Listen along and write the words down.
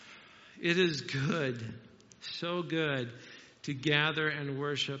It is good, so good to gather and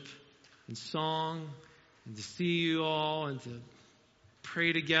worship in song and to see you all and to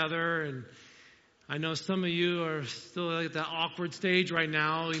pray together. And I know some of you are still at that awkward stage right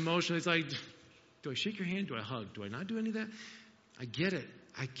now emotionally. It's like, do I shake your hand? Do I hug? Do I not do any of that? I get it.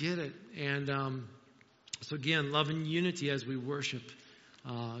 And so again, love and unity as we worship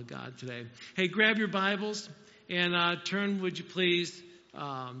God today. Hey, grab your Bibles and turn, would you please,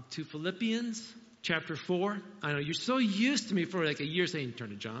 to Philippians chapter 4. I know you're so used to me for like a year saying, turn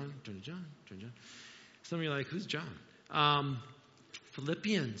to John, turn to John, turn to John. Some of you are like, who's John?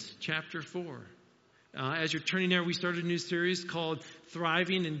 Philippians chapter 4. As you're turning there, we started a new series called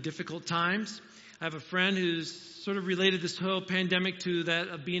Thriving in Difficult Times. I have a friend who's sort of related this whole pandemic to that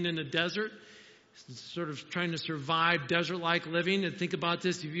of being in a desert, sort of trying to survive desert-like living. And think about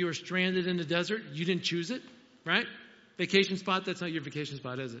this. If you were stranded in the desert, you didn't choose it, right? Vacation spot, that's not your vacation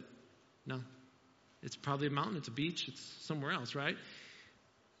spot, is it? No. It's probably a mountain, it's a beach, it's somewhere else, right?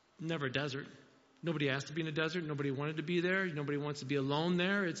 Never a desert. Nobody asked to be in a desert. Nobody wanted to be there. Nobody wants to be alone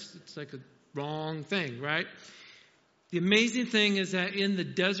there. It's like a wrong thing, right? The amazing thing is that in the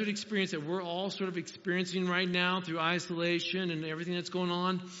desert experience that we're all sort of experiencing right now through isolation and everything that's going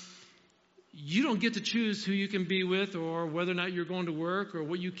on, you don't get to choose who you can be with or whether or not you're going to work or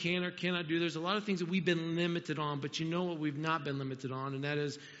what you can or cannot do. There's a lot of things that we've been limited on, but you know what we've not been limited on, and that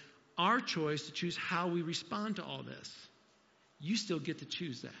is our choice to choose how we respond to all this. You still get to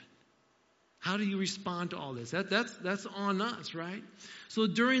choose that. How do you respond to all this? That's on us, right? So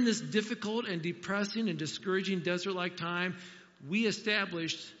during this difficult and depressing and discouraging desert-like time, we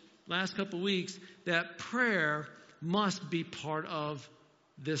established last couple of weeks that prayer must be part of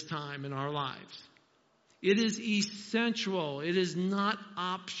this time in our lives. It is essential. It is not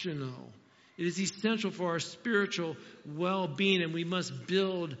optional. It is essential for our spiritual well-being, and we must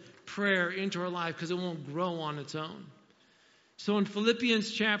build prayer into our life because it won't grow on its own. So in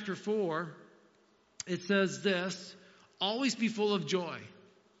Philippians chapter 4, it says this: always be full of joy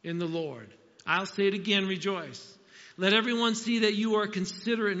in the Lord. I'll say it again, rejoice. Let everyone see that you are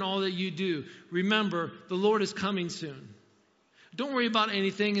considerate in all that you do. Remember, the Lord is coming soon. Don't worry about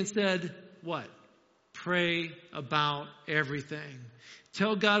anything. Instead, what? Pray about everything.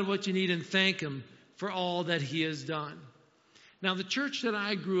 Tell God what you need and thank Him for all that He has done. Now, the church that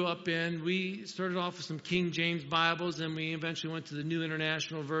I grew up in, we started off with some King James Bibles, and we eventually went to the New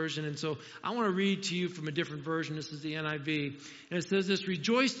International Version. And so I want to read to you from a different version. This is the NIV. And it says this: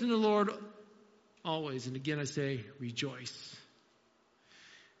 rejoice in the Lord always. And again, I say rejoice.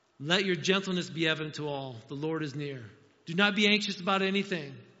 Let your gentleness be evident to all. The Lord is near. Do not be anxious about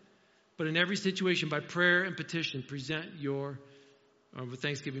anything, but in every situation, by prayer and petition, with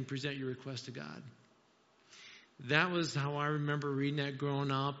thanksgiving, present your request to God. That was how I remember reading that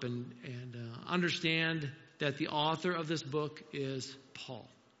growing up, and understand that the author of this book is Paul.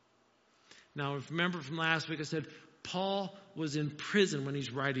 Now, remember from last week I said Paul was in prison when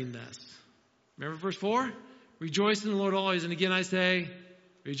he's writing this. Remember verse 4? Rejoice in the Lord always. And again I say,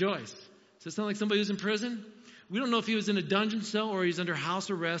 rejoice. Does that sound like somebody who's in prison? We don't know if he was in a dungeon cell or he's under house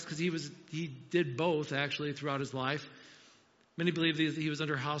arrest, because he did both actually throughout his life. Many believe that he was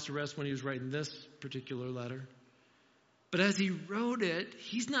under house arrest when he was writing this particular letter. But as he wrote it,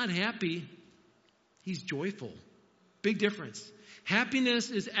 he's not happy. He's joyful. Big difference.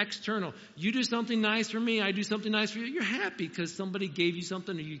 Happiness is external. You do something nice for me, I do something nice for you. You're happy because somebody gave you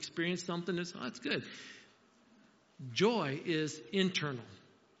something or you experienced something. That's good. Joy is internal.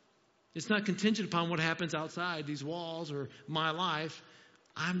 It's not contingent upon what happens outside these walls or my life.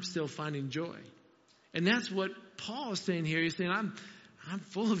 I'm still finding joy. And that's what Paul is saying here. He's saying, I'm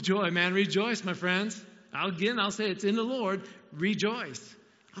full of joy, man. Rejoice, my friends. I'll say it's in the Lord. Rejoice.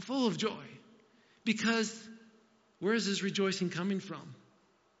 I'm full of joy. Because where is his rejoicing coming from?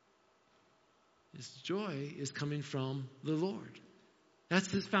 His joy is coming from the Lord. That's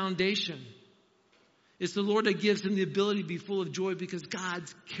his foundation. It's the Lord that gives him the ability to be full of joy, because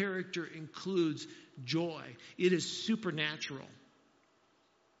God's character includes joy. It is supernatural.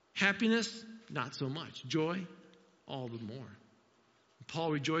 Happiness, not so much. Joy, all the more. Paul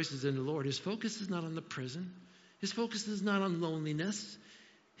rejoices in the Lord. His focus is not on the prison. His focus is not on loneliness.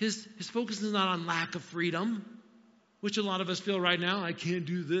 His focus is not on lack of freedom, which a lot of us feel right now. I can't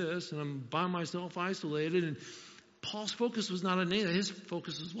do this, and I'm by myself, isolated. And Paul's focus was not on any of that. His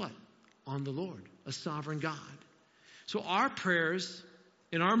focus was what? On the Lord, a sovereign God. So our prayers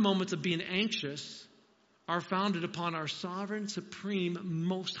in our moments of being anxious are founded upon our sovereign, supreme,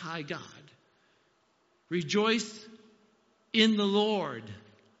 most high God. Rejoice in the Lord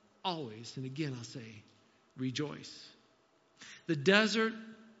always. And again, I'll say, rejoice. The desert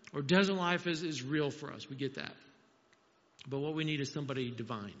Or desert life is real for us. We get that. But what we need is somebody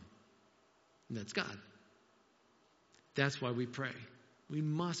divine. And that's God. That's why we pray. We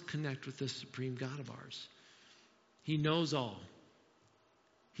must connect with this supreme God of ours. He knows all.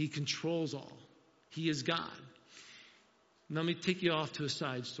 He controls all. He is God. Let me take you off to a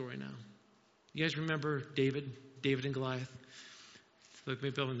side story now. You guys remember David and Goliath? Look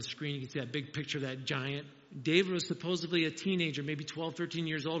maybe up on the screen, you can see that big picture of that giant. David was supposedly a teenager, maybe 12, 13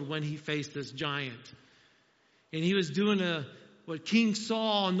 years old when he faced this giant. And he was doing what King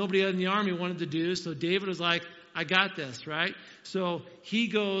Saul and nobody in the army wanted to do. So David was like, I got this, right? So he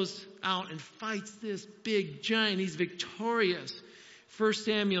goes out and fights this big giant. He's victorious. 1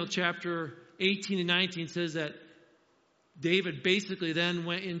 Samuel chapter 18 and 19 says that David basically then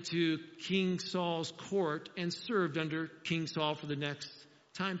went into King Saul's court and served under King Saul for the next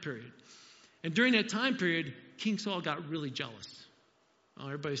time period. And during that time period, King Saul got really jealous. Oh,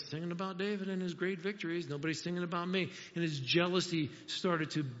 everybody's singing about David and his great victories. Nobody's singing about me. And his jealousy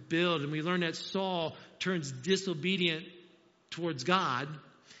started to build. And we learn that Saul turns disobedient towards God.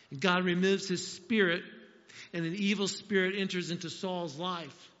 And God removes his spirit. And an evil spirit enters into Saul's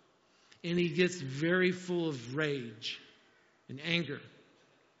life. And he gets very full of rage and anger.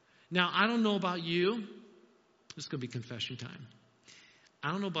 Now, I don't know about you. This is going to be confession time. I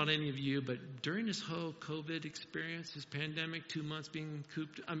don't know about any of you, but during this whole COVID experience, this pandemic, 2 months being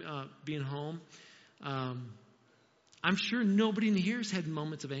home, I'm sure nobody in here has had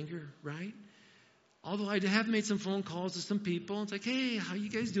moments of anger, right? Although I have made some phone calls to some people. It's like, hey, how you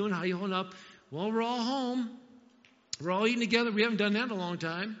guys doing? How you holding up? Well, we're all home. We're all eating together. We haven't done that in a long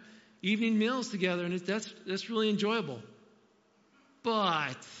time. Evening meals together, and that's really enjoyable.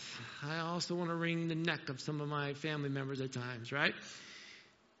 But I also want to wring the neck of some of my family members at times, right?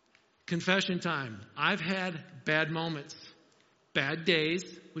 Confession time. I've had bad moments, bad days,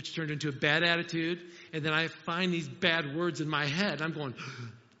 which turned into a bad attitude, and then I find these bad words in my head. I'm going,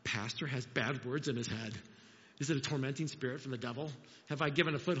 Pastor has bad words in his head. Is it a tormenting spirit from the devil? Have I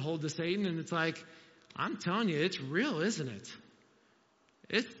given a foothold to Satan? And it's like, I'm telling you, it's real, isn't it?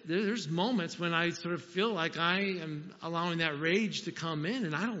 There's moments when I sort of feel like I am allowing that rage to come in,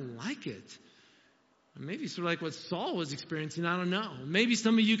 and I don't like it. Maybe sort of like what Saul was experiencing. I don't know. Maybe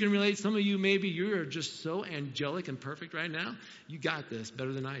some of you can relate. Some of you, maybe you're just so angelic and perfect right now. You got this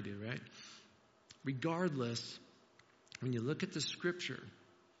better than I do, right? Regardless, when you look at the scripture,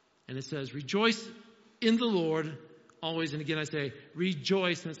 and it says, rejoice in the Lord always. And again, I say,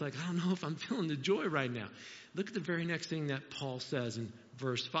 rejoice. And it's like, I don't know if I'm feeling the joy right now. Look at the very next thing that Paul says in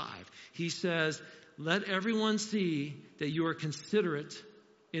verse 5. He says, let everyone see that you are considerate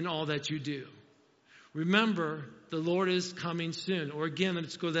in all that you do. Remember, the Lord is coming soon. Or again,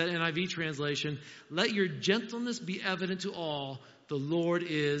 let's go to that NIV translation. Let your gentleness be evident to all. The Lord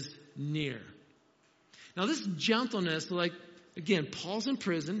is near. Now this gentleness, like, again, Paul's in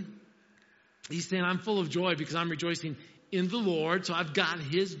prison. He's saying, I'm full of joy because I'm rejoicing in the Lord. So I've got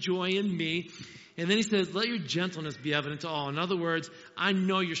his joy in me. And then he says, let your gentleness be evident to all. In other words, I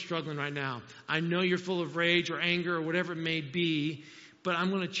know you're struggling right now. I know you're full of rage or anger or whatever it may be. But I'm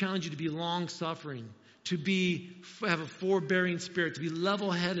going to challenge you to be long-suffering, to have a forbearing spirit, to be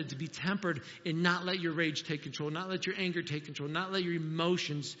level-headed, to be tempered, and not let your rage take control, not let your anger take control, not let your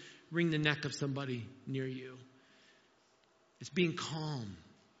emotions wring the neck of somebody near you. It's being calm.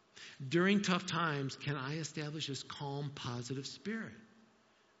 During tough times, can I establish this calm, positive spirit?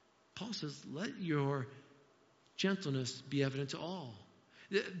 Paul says, let your gentleness be evident to all.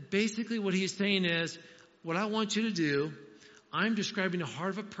 Basically, what he's saying is, what I want you to do, I'm describing the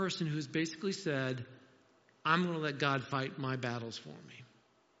heart of a person who's basically said, I'm going to let God fight my battles for me.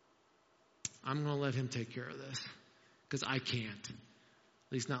 I'm going to let him take care of this because I can't.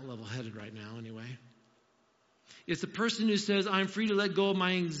 At least not level-headed right now anyway. It's a person who says, I'm free to let go of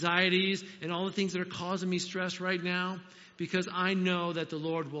my anxieties and all the things that are causing me stress right now because I know that the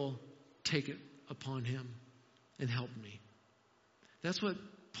Lord will take it upon him and help me. That's what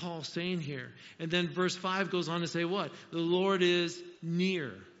Paul's saying here. And then verse 5 goes on to say what? The Lord is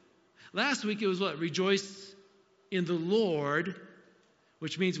near. Last week it was what? Rejoice in the Lord,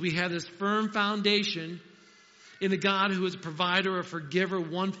 which means we have this firm foundation in a God who is a provider, a forgiver,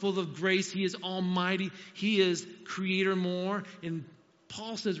 one full of grace. He is almighty. He is creator more. And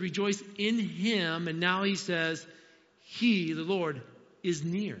Paul says rejoice in him. And now he says he, the Lord, is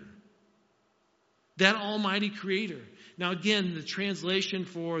near. That almighty creator. Now again, the translation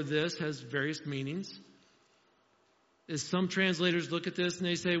for this has various meanings. As some translators look at this and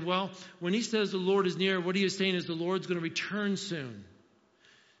they say, well, when he says the Lord is near, what he is saying is the Lord's going to return soon.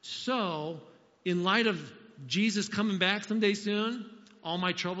 So, in light of Jesus coming back someday soon, all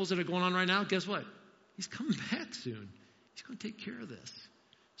my troubles that are going on right now, guess what? He's coming back soon. He's going to take care of this.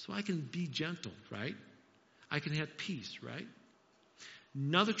 So I can be gentle, right? I can have peace, right?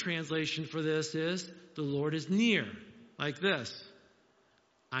 Another translation for this is, the Lord is near, like this.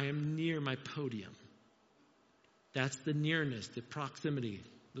 I am near my podium. That's the nearness, the proximity,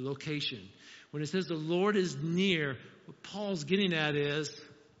 the location. When it says the Lord is near, what Paul's getting at is,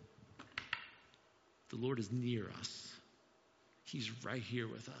 the Lord is near us. He's right here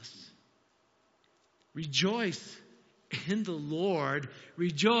with us. Rejoice in the Lord.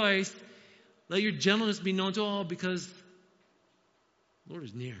 Rejoice. Let your gentleness be known to all, because the Lord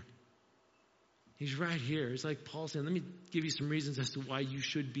is near. He's right here. It's like Paul saying, let me give you some reasons as to why you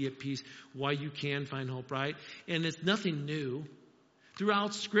should be at peace, why you can find hope, right? And it's nothing new.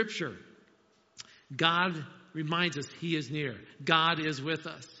 Throughout Scripture, God reminds us He is near. God is with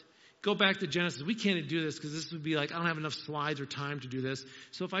us. Go back to Genesis. We can't do this because this would be like, I don't have enough slides or time to do this.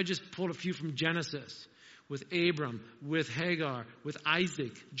 So if I just pulled a few from Genesis, with Abram, with Hagar, with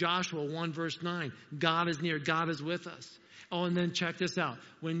Isaac, Joshua 1 verse 9, God is near. God is with us. Oh, and then check this out.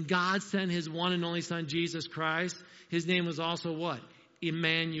 When God sent His one and only Son, Jesus Christ, His name was also what?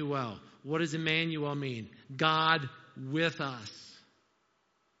 Emmanuel. What does Emmanuel mean? God with us.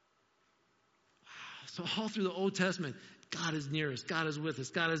 So all through the Old Testament, God is near us. God is with us.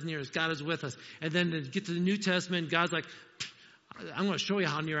 God is near us. God is with us. And then to get to the New Testament, God's like, I'm going to show you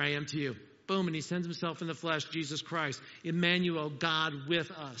how near I am to you. Boom, and He sends Himself in the flesh, Jesus Christ. Emmanuel, God with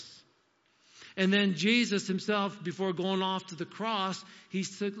us. And then Jesus Himself, before going off to the cross, He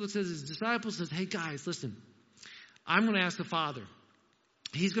looks at His disciples and says, hey guys, listen, I'm going to ask the Father.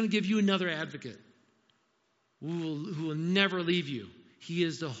 He's going to give you another advocate who will never leave you. He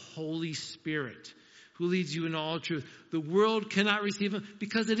is the Holy Spirit who leads you in all truth. The world cannot receive Him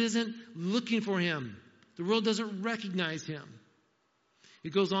because it isn't looking for Him. The world doesn't recognize Him.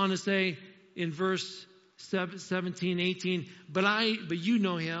 It goes on to say in verse 17, 18, but you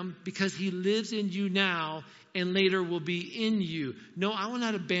know Him because He lives in you now and later will be in you. No, I will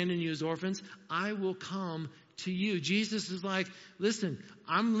not abandon you as orphans. I will come to you. Jesus is like, listen,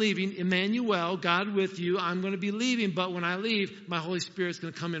 I'm leaving. Emmanuel, God with you. I'm going to be leaving, but when I leave, my Holy Spirit's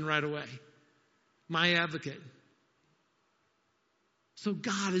going to come in right away. My advocate. So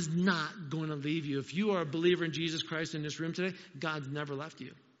God is not going to leave you. If you are a believer in Jesus Christ in this room today, God's never left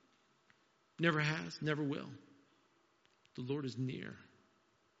you. Never has, never will. The Lord is near.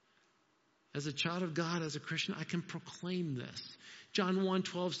 As a child of God, as a Christian, I can proclaim this. John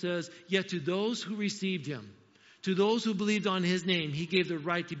 1:12 says, yet to those who received Him, to those who believed on His name, He gave the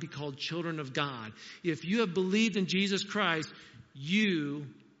right to be called children of God. If you have believed in Jesus Christ, you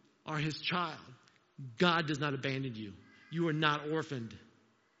are His child. God does not abandon you. You are not orphaned.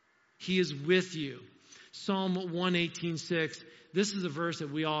 He is with you. Psalm 118:6. This is a verse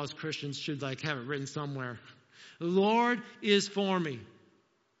that we all as Christians should have it written somewhere. The Lord is for me,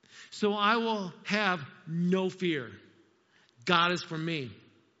 so I will have no fear. God is for me.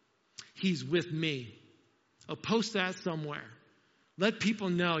 He's with me. I'll post that somewhere. Let people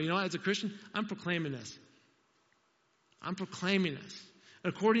know, as a Christian, I'm proclaiming this. I'm proclaiming this.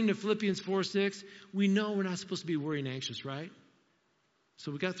 According to Philippians 4:6, we know we're not supposed to be worried and anxious, right?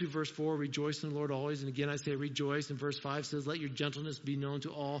 So we got through verse 4, rejoice in the Lord always. And again, I say rejoice. And verse 5 says, let your gentleness be known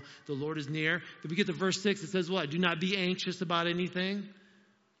to all. The Lord is near. But we get to verse 6, it says what? Do not be anxious about anything.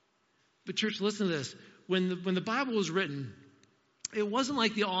 But church, listen to this. When the Bible was written, it wasn't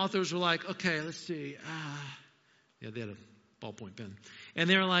like the authors were like, okay, let's see. They had a ballpoint pen. And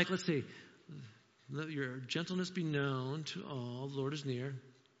they were like, let's see. Let your gentleness be known to all. The Lord is near.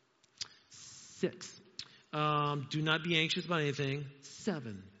 6. Do not be anxious about anything.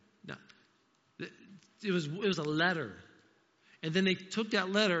 7. No. It was a letter. And then they took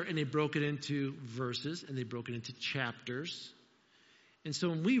that letter and they broke it into verses and they broke it into chapters. And so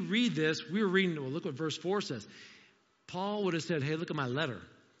when we read this, we were reading, well, look what verse 4 says. Paul would have said, hey, look at my letter.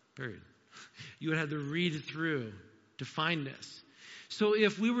 Period. You would have to read it through to find this. So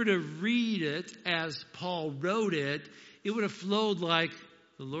if we were to read it as Paul wrote it, it would have flowed like,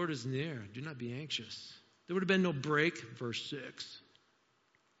 the Lord is near. Do not be anxious. There would have been no break, verse 6.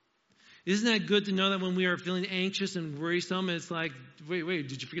 Isn't that good to know that when we are feeling anxious and worrisome, it's like, wait,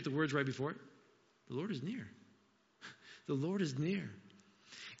 did you forget the words right before it? The Lord is near. The Lord is near.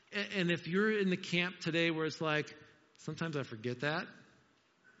 And if you're in the camp today where it's like, sometimes I forget that,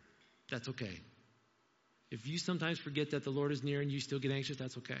 that's okay. If you sometimes forget that the Lord is near and you still get anxious,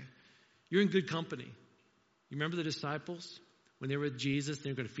 that's okay. You're in good company. You remember the disciples? When they were with Jesus, they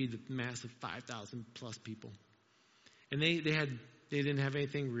were going to feed the mass of 5,000 plus people. And they had They didn't have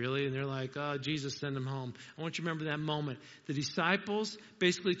anything really, and they're like, oh, Jesus, send them home. I want you to remember that moment. The disciples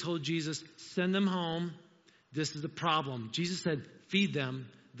basically told Jesus, send them home. This is the problem. Jesus said, feed them.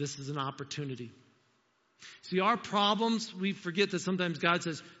 This is an opportunity. See, our problems, we forget that sometimes God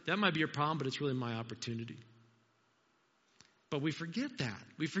says, that might be your problem, but it's really my opportunity. But we forget that.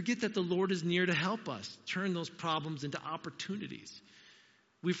 We forget that the Lord is near to help us turn those problems into opportunities.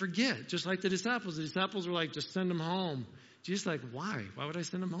 We forget, just like the disciples. The disciples were like, just send them home. Jesus like, why? Why would I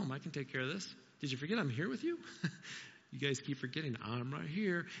send them home? I can take care of this. Did you forget I'm here with you? You guys keep forgetting, I'm right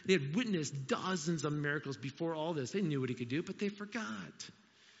here. They had witnessed dozens of miracles before all this. They knew what he could do, but they forgot.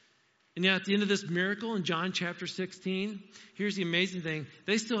 And now at the end of this miracle in John chapter 16, here's the amazing thing.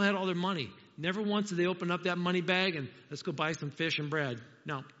 They still had all their money. Never once did they open up that money bag and let's go buy some fish and bread.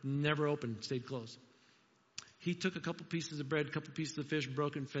 No, never opened, stayed closed. He took a couple pieces of bread, a couple pieces of fish,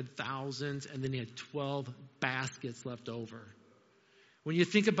 broke and fed thousands, and then he had 12 baskets left over. When you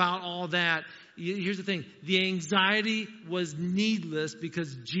think about all that, here's the thing. The anxiety was needless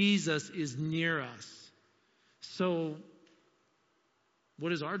because Jesus is near us. So,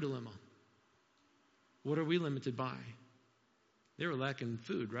 what is our dilemma? What are we limited by? They were lacking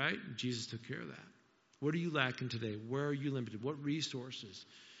food, right? Jesus took care of that. What are you lacking today? Where are you limited? What resources?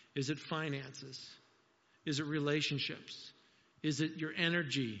 Is it finances? Is it relationships? Is it your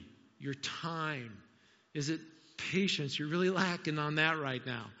energy, your time? Is it patience? You're really lacking on that right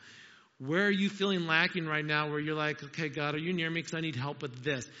now. Where are you feeling lacking right now where you're like, okay, God, are you near me because I need help with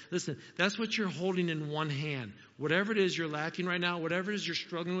this? Listen, that's what you're holding in one hand. Whatever it is you're lacking right now, whatever it is you're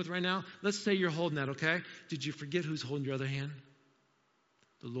struggling with right now, let's say you're holding that, okay? Did you forget who's holding your other hand?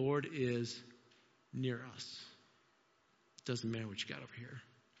 The Lord is near us. It doesn't matter what you got over here.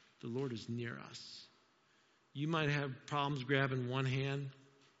 The Lord is near us. You might have problems grabbing one hand,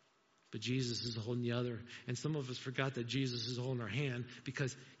 but Jesus is holding the other. And some of us forgot that Jesus is holding our hand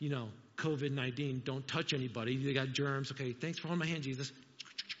because, COVID-19, don't touch anybody. They got germs. Okay, thanks for holding my hand, Jesus.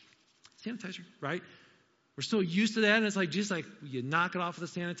 Sanitizer, right? We're so used to that, and it's like, Jesus, like, you knock it off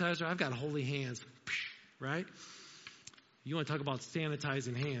with the sanitizer. I've got holy hands, right? You want to talk about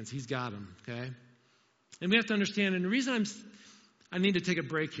sanitizing hands. He's got them, okay? And we have to understand, and the reason I need to take a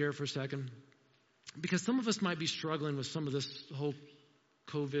break here for a second, because some of us might be struggling with some of this whole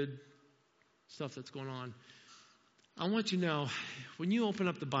COVID stuff that's going on. I want you to know, when you open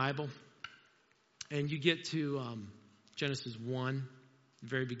up the Bible and you get to Genesis 1, the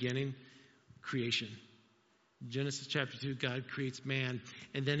very beginning, creation. Genesis chapter 2, God creates man.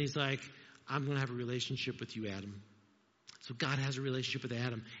 And then he's like, I'm going to have a relationship with you, Adam. So God has a relationship with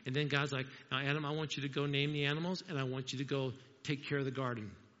Adam. And then God's like, now, Adam, I want you to go name the animals, and I want you to go take care of the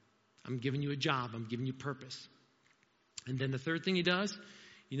garden. I'm giving you a job. I'm giving you purpose. And then the third thing he does,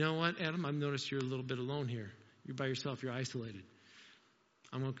 you know what, Adam? I've noticed you're a little bit alone here. You're by yourself. You're isolated.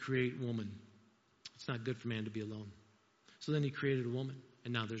 I'm going to create woman. It's not good for man to be alone. So then he created a woman,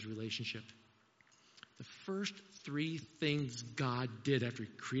 and now there's a relationship. The first three things God did after he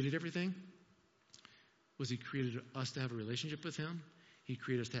created everything was he created us to have a relationship with him. He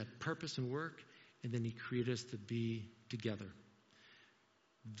created us to have purpose and work, and then he created us to be together.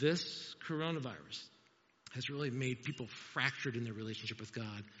 This coronavirus has really made people fractured in their relationship with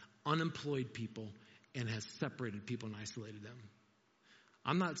God, unemployed people, and has separated people and isolated them.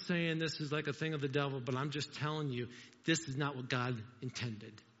 I'm not saying this is like a thing of the devil, but I'm just telling you, this is not what God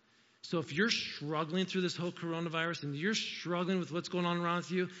intended. So if you're struggling through this whole coronavirus and you're struggling with what's going on around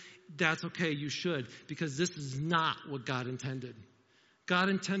with you, that's okay, you should, because this is not what God intended. God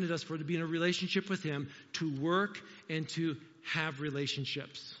intended us to be in a relationship with him, to work and to have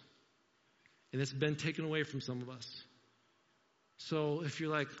relationships. And it's been taken away from some of us. So if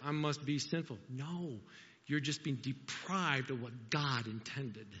you're like, I must be sinful. No, you're just being deprived of what God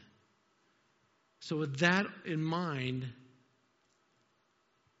intended. So with that in mind,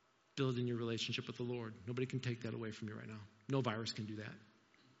 build in your relationship with the Lord. Nobody can take that away from you right now. No virus can do that.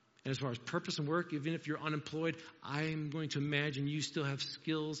 And as far as purpose and work, even if you're unemployed, I'm going to imagine you still have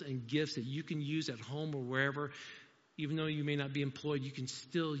skills and gifts that you can use at home or wherever. Even though you may not be employed, you can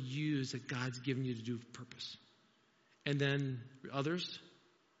still use that God's given you to do purpose. And then others,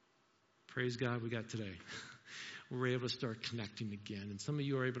 praise God, we got today. We're able to start connecting again. And some of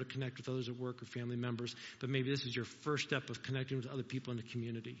you are able to connect with others at work or family members, but maybe this is your first step of connecting with other people in the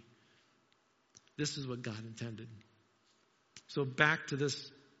community. This is what God intended. So back to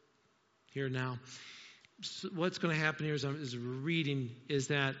this here now. So what's going to happen here is we're reading is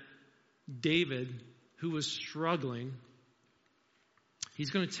that David, who was struggling, he's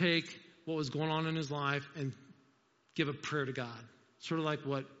going to take what was going on in his life and give a prayer to God. Sort of like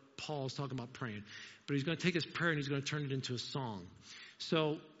what Paul is talking about praying. But he's going to take his prayer and he's going to turn it into a song.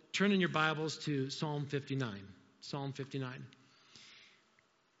 So turn in your Bibles to Psalm 59. Psalm 59.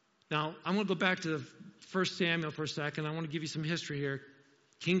 Now, I'm going to go back to 1 Samuel for a second. I want to give you some history here.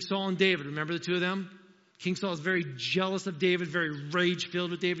 King Saul and David, remember the two of them? King Saul is very jealous of David, very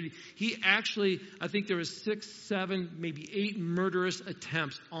rage-filled with David. He actually, I think there was 6, 7, maybe 8 murderous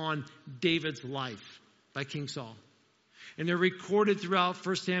attempts on David's life by King Saul. And they're recorded throughout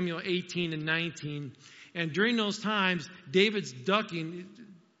 1 Samuel 18 and 19. And during those times, David's ducking.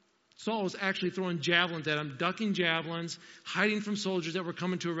 Saul was actually throwing javelins at him, ducking javelins, hiding from soldiers that were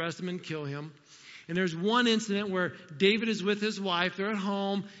coming to arrest him and kill him. And there's one incident where David is with his wife. They're at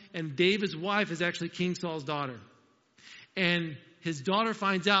home, and David's wife is actually King Saul's daughter. And his daughter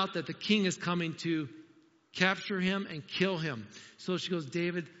finds out that the king is coming to capture him and kill him. So she goes,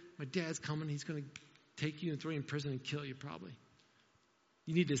 David, my dad's coming. He's going to take you and throw you in prison and kill you probably.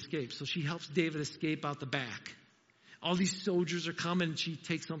 You need to escape. So she helps David escape out the back. All these soldiers are coming, and she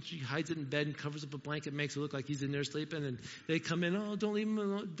takes something, she hides it in bed and covers up a blanket, makes it look like he's in there sleeping, and they come in, oh, don't leave him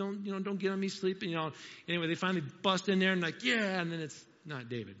alone, don't get on me sleeping, Anyway, they finally bust in there and like, yeah, and then it's not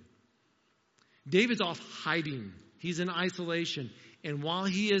David. David's off hiding. He's in isolation. And while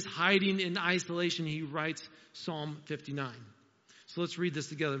he is hiding in isolation, he writes Psalm 59. So let's read this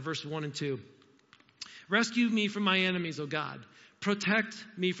together, verse 1 and 2. Rescue me from my enemies, O God. Protect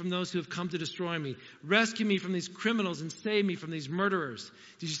me from those who have come to destroy me. Rescue me from these criminals and save me from these murderers.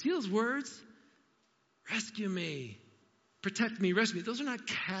 Did you see those words? Rescue me. Protect me. Rescue me. Those are not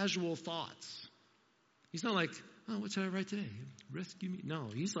casual thoughts. He's not like, oh, what should I write today? Rescue me. No,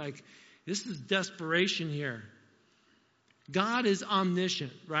 he's like, this is desperation here. God is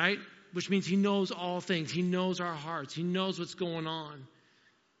omniscient, right? Which means he knows all things. He knows our hearts. He knows what's going on.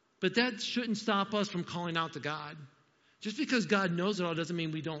 But that shouldn't stop us from calling out to God. Just because God knows it all doesn't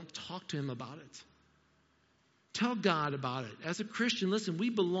mean we don't talk to him about it. Tell God about it. As a Christian, listen, we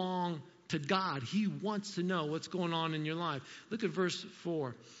belong to God. He wants to know what's going on in your life. Look at verse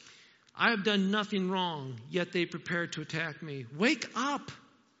 4. I have done nothing wrong, yet they prepared to attack me. Wake up.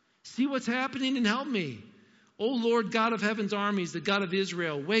 See what's happening and help me. O Lord God of heaven's armies, the God of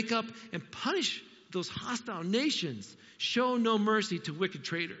Israel, wake up and punish those hostile nations. Show no mercy to wicked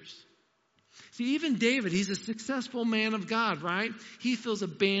traitors. See, even David, he's a successful man of God, right? He feels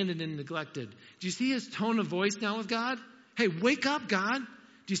abandoned and neglected. Do you see his tone of voice now with God? Hey, wake up, God.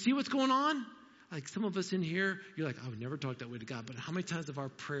 Do you see what's going on? Like some of us in here, you're like, I would never talk that way to God. But how many times have our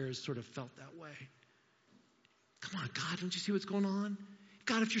prayers sort of felt that way? Come on, God, don't you see what's going on?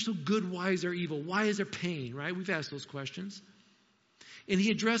 God, if you're so good, why is there evil? Why is there pain, right? We've asked those questions. And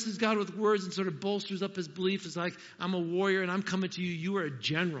he addresses God with words and sort of bolsters up his belief. It's like, I'm a warrior and I'm coming to you. You are a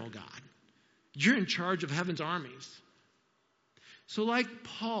general, God. You're in charge of heaven's armies. So like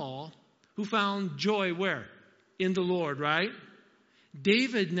Paul, who found joy where? In the Lord, right?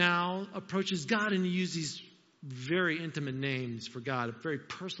 David now approaches God and he uses these very intimate names for God, very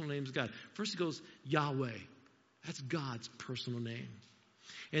personal names of God. First he goes, Yahweh. That's God's personal name.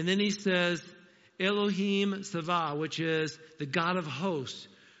 And then he says, Elohim Savah, which is the God of hosts,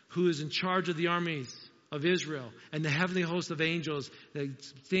 who is in charge of the armies of Israel and the heavenly host of angels that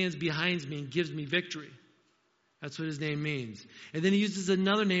stands behind me and gives me victory. That's what his name means. And then he uses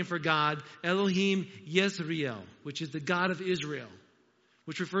another name for God, Elohim Yisrael, which is the God of Israel,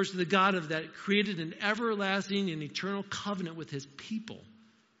 which refers to the God of that created an everlasting and eternal covenant with his people.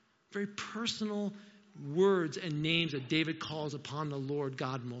 Very personal words and names that David calls upon the Lord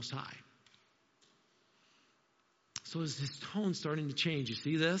God Most High. So is his tone starting to change? You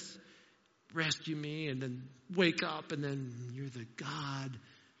see this? Rescue me, and then wake up, and then you're the God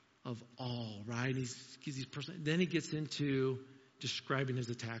of all, right? Then he gets into describing his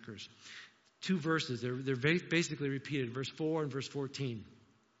attackers. 2 verses, they're basically repeated, verse 4 and verse 14.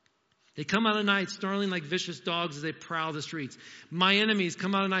 They come out at night, snarling like vicious dogs as they prowl the streets. My enemies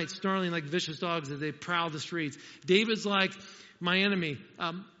come out at night, snarling like vicious dogs as they prowl the streets. David's like, my enemy,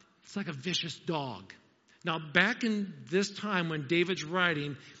 it's like a vicious dog. Now, back in this time when David's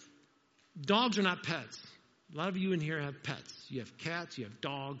writing, dogs are not pets. A lot of you in here have pets. You have cats, you have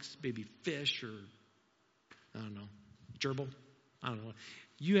dogs, maybe fish or, I don't know, gerbil. I don't know.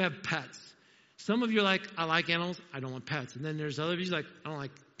 You have pets. Some of you are like, I like animals, I don't want pets. And then there's other of you like, I don't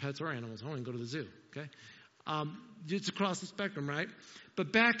like pets or animals. I don't want to go to the zoo, okay? It's across the spectrum, right?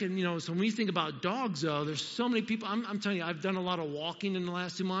 But back in, so when we think about dogs, though, there's so many people. I'm telling you, I've done a lot of walking in the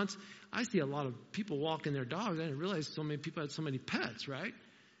last 2 months. I see a lot of people walking their dogs. I didn't realize so many people had so many pets, right?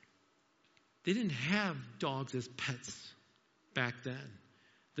 They didn't have dogs as pets back then.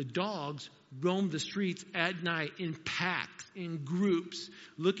 The dogs roamed the streets at night in packs, in groups,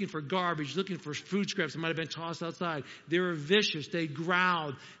 looking for garbage, looking for food scraps that might have been tossed outside. They were vicious. They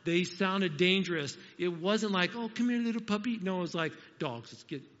growled. They sounded dangerous. It wasn't like, oh, come here, little puppy. No, it was like, dogs,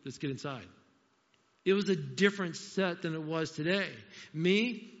 let's get inside. It was a different set than it was today.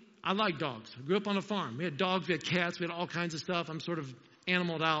 Me, I like dogs. I grew up on a farm. We had dogs, we had cats, we had all kinds of stuff. I'm sort of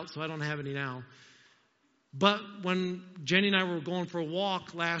animaled out, so I don't have any now. But when Jenny and I were going for a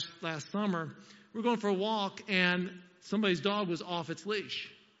walk last summer, we were going for a walk, and somebody's dog was off its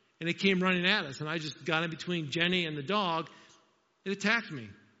leash. And it came running at us, and I just got in between Jenny and the dog. It attacked me.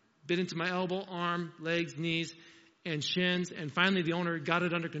 Bit into my elbow, arm, legs, knees, and shins. And finally, the owner got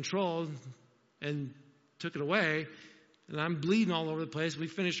it under control and took it away. And I'm bleeding all over the place. We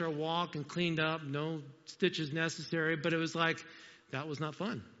finished our walk and cleaned up. No stitches necessary. But it was like, that was not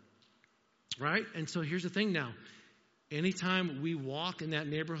fun. Right? And so here's the thing now. Anytime we walk in that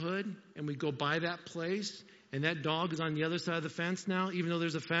neighborhood and we go by that place and that dog is on the other side of the fence now, even though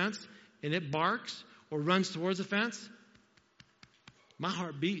there's a fence, and it barks or runs towards the fence, my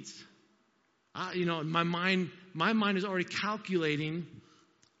heart beats. My mind is already calculating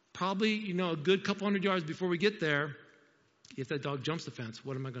probably, a good couple hundred yards before we get there. If that dog jumps the fence,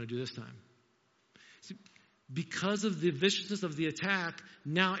 what am I going to do this time? See, because of the viciousness of the attack,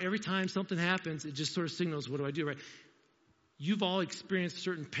 now every time something happens, it just sort of signals, what do I do, right? You've all experienced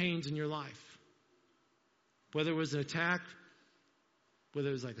certain pains in your life. Whether it was an attack, whether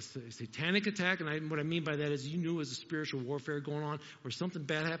it was like a satanic attack, and what I mean by that is you knew it was a spiritual warfare going on, or something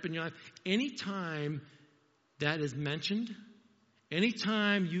bad happened in your life. Anytime that is mentioned,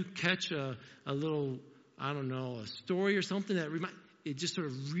 anytime you catch a little, a story or something that it just sort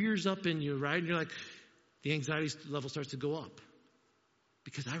of rears up in you, right? And you're like, the anxiety level starts to go up.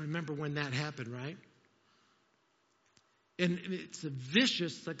 Because I remember when that happened, right? And it's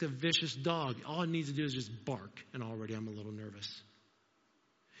like a vicious dog. All it needs to do is just bark, and already I'm a little nervous.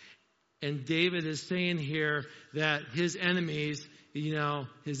 And David is saying here that his enemies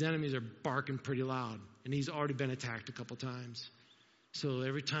are barking pretty loud. And he's already been attacked a couple times. So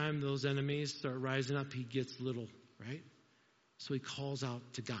every time those enemies start rising up, he gets little, right? So he calls out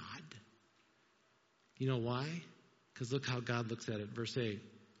to God. You know why? Because look how God looks at it. Verse 8.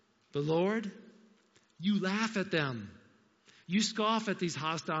 But Lord, you laugh at them. You scoff at these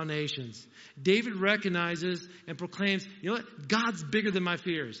hostile nations. David recognizes and proclaims, you know what? God's bigger than my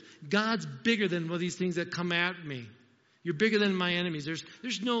fears. God's bigger than these things that come at me. You're bigger than my enemies.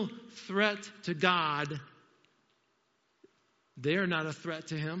 There's no threat to God. They are not a threat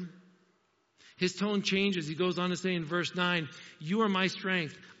to him. His tone changes. He goes on to say in verse 9, you are my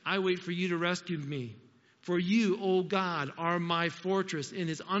strength. I wait for you to rescue me. For you, O God, are my fortress. In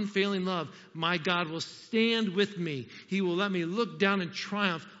his unfailing love, my God will stand with me. He will let me look down in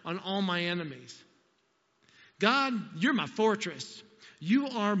triumph on all my enemies. God, you're my fortress. You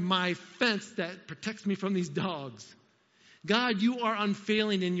are my fence that protects me from these dogs. God, you are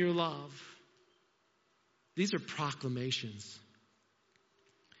unfailing in your love. These are proclamations.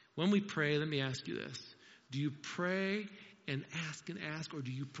 When we pray, let me ask you this. Do you pray and ask, or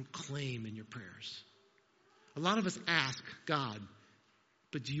do you proclaim in your prayers? A lot of us ask God,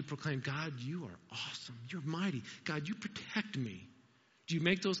 but do you proclaim, God, you are awesome. You're mighty. God, you protect me. Do you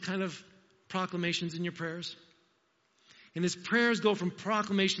make those kind of proclamations in your prayers? And his prayers go from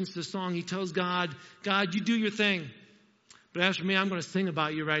proclamations to song. He tells God, God, you do your thing. But as for me, I'm going to sing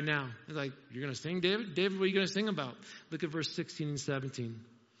about you right now. It's like, you're going to sing, David? David, what are you going to sing about? Look at verse 16 and 17.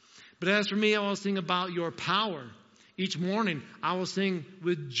 But as for me, I will sing about your power. Each morning, I will sing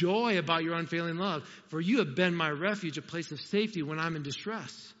with joy about your unfailing love. For you have been my refuge, a place of safety when I'm in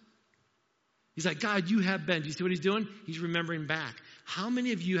distress. He's like, God, you have been. Do you see what he's doing? He's remembering back. How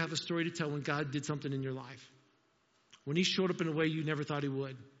many of you have a story to tell when God did something in your life? When he showed up in a way you never thought he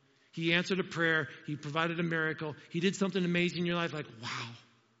would. He answered a prayer. He provided a miracle. He did something amazing in your life. Like, wow.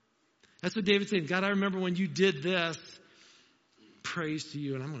 That's what David's saying. God, I remember when you did this. Praise to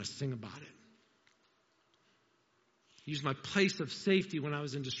you, and I'm going to sing about it. He was my place of safety when I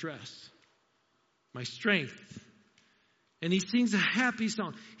was in distress. My strength. And he sings a happy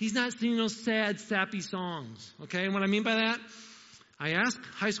song. He's not singing those sad, sappy songs. Okay? And what I mean by that, I ask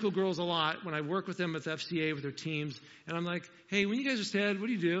high school girls a lot when I work with them with FCA, with their teams. And I'm like, hey, when you guys are sad, what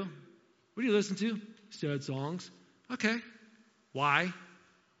do you do? What do you listen to? Sad songs. Okay. Why?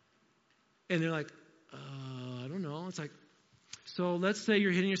 And they're like, I don't know. It's like, so let's say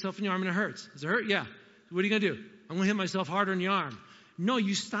you're hitting yourself in the arm and it hurts. Does it hurt? Yeah. What are you going to do? I'm going to hit myself harder in the arm. No,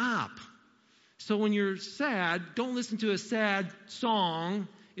 you stop. So when you're sad, don't listen to a sad song.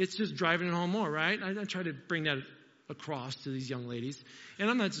 It's just driving it home more, right? I try to bring that across to these young ladies. And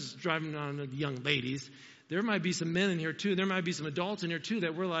I'm not just driving on the young ladies. There might be some men in here too. There might be some adults in here too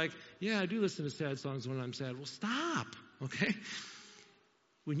that we're like, yeah, I do listen to sad songs when I'm sad. Well, stop, okay?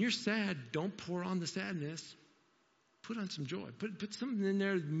 When you're sad, don't pour on the sadness. Put on some joy. Put something in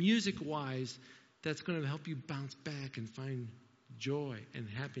there music-wise that's going to help you bounce back and find joy and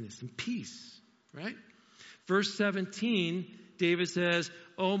happiness and peace, right? Verse 17, David says,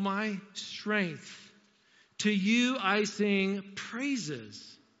 "Oh, my strength, to you I sing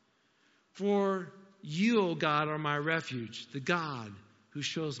praises. For you, O God, are my refuge, the God who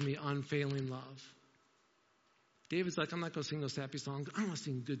shows me unfailing love." David's like, I'm not going to sing those happy songs. I want to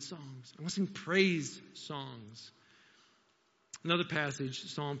sing good songs. I want to sing praise songs. Another passage,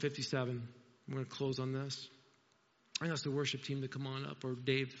 Psalm 57. I'm going to close on this. I ask the worship team to come on up, or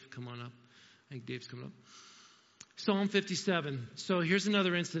Dave, come on up. I think Dave's coming up. Psalm 57. So here's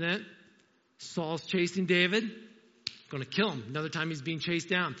another incident. Saul's chasing David. Going to kill him. Another time he's being chased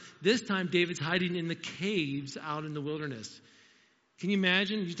down. This time David's hiding in the caves out in the wilderness. Can you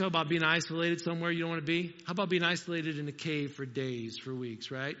imagine? You talk about being isolated somewhere you don't want to be. How about being isolated in a cave for days, for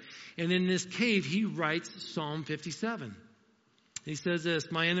weeks, right? And in this cave, he writes Psalm 57. He says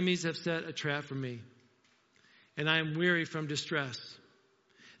this, "My enemies have set a trap for me, and I am weary from distress.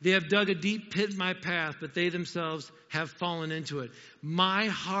 They have dug a deep pit in my path, but they themselves have fallen into it. My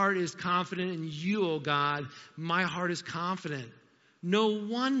heart is confident in you, O God. My heart is confident. No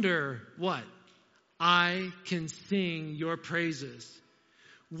wonder," what? "I can sing your praises.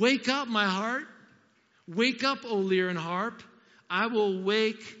 Wake up, my heart. Wake up, O lyre and harp. I will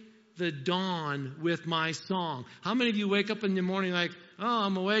wake the dawn with my song." How many of you wake up in the morning like, oh,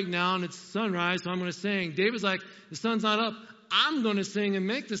 I'm awake now and it's sunrise, so I'm going to sing? David's like, the sun's not up. I'm going to sing and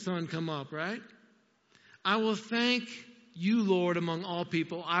make the sun come up, right? "I will thank you, Lord, among all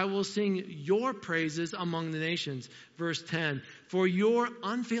people. I will sing your praises among the nations." Verse 10, "For your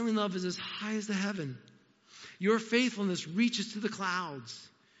unfailing love is as high as the heaven. Your faithfulness reaches to the clouds.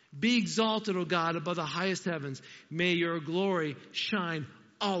 Be exalted, O God, above the highest heavens. May your glory shine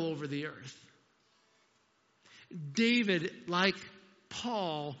all over the earth." David, like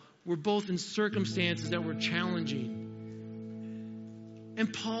Paul, were both in circumstances that were challenging.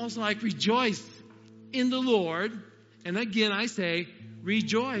 And Paul's like, rejoice in the Lord. And again, I say,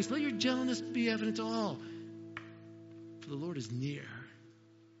 rejoice. Let your gentleness be evident to all. For the Lord is near.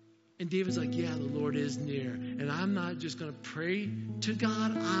 And David's like, yeah, the Lord is near. And I'm not just going to pray to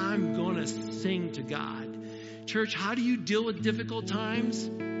God. I'm going to sing to God. Church, how do you deal with difficult times?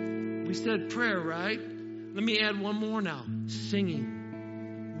 We said prayer, right? Let me add one more now.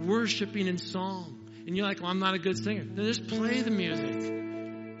 Singing. Worshiping in song. And you're like, well, I'm not a good singer. Then just play the music.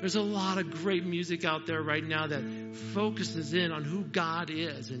 There's a lot of great music out there right now that focuses in on who God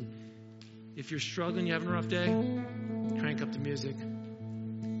is. And if you're struggling, you're having a rough day, crank up the music.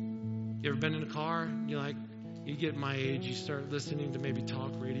 You ever been in a car? You're like, you get my age, you start listening to maybe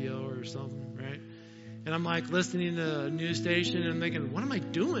talk radio or something, right? And I'm like listening to a news station and I'm thinking, what am I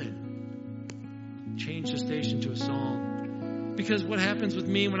doing? Change the station to a song. Because what happens with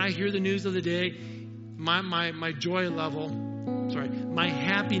me when I hear the news of the day, my joy level, my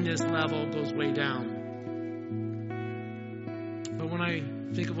happiness level goes way down. But when I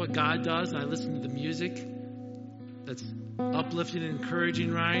think of what God does and I listen to the music that's uplifting and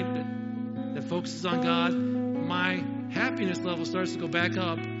encouraging, right? That focuses on God, my happiness level starts to go back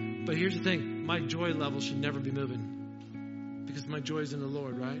up. But here's the thing, my joy level should never be moving because my joy is in the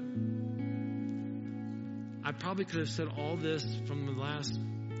Lord, right? I probably could have said all this from the last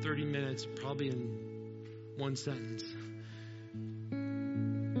 30 minutes, probably in one sentence.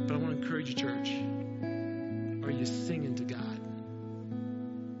 But I want to encourage you, church. Are you singing to God?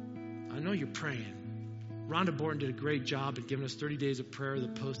 I know you're praying. Rhonda Borton did a great job at giving us 30 days of prayer, the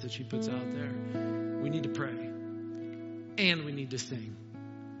post that she puts out there. We need to pray. And we need to sing.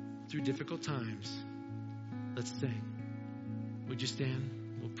 Through difficult times, let's sing. Would you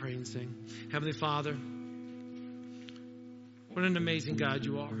stand? We'll pray and sing. Heavenly Father, what an amazing God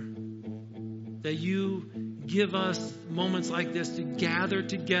you are. That you give us moments like this to gather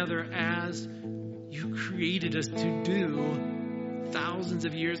together as you created us to do thousands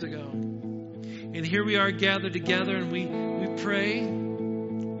of years ago. And here we are gathered together and we pray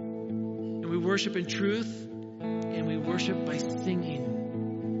and we worship in truth and we worship by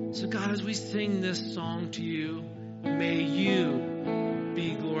singing. So God, as we sing this song to you, may you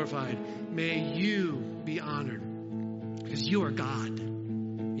be glorified. May you be honored because you are God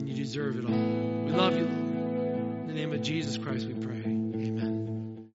and you deserve it all. We love you, Lord. In the name of Jesus Christ we pray.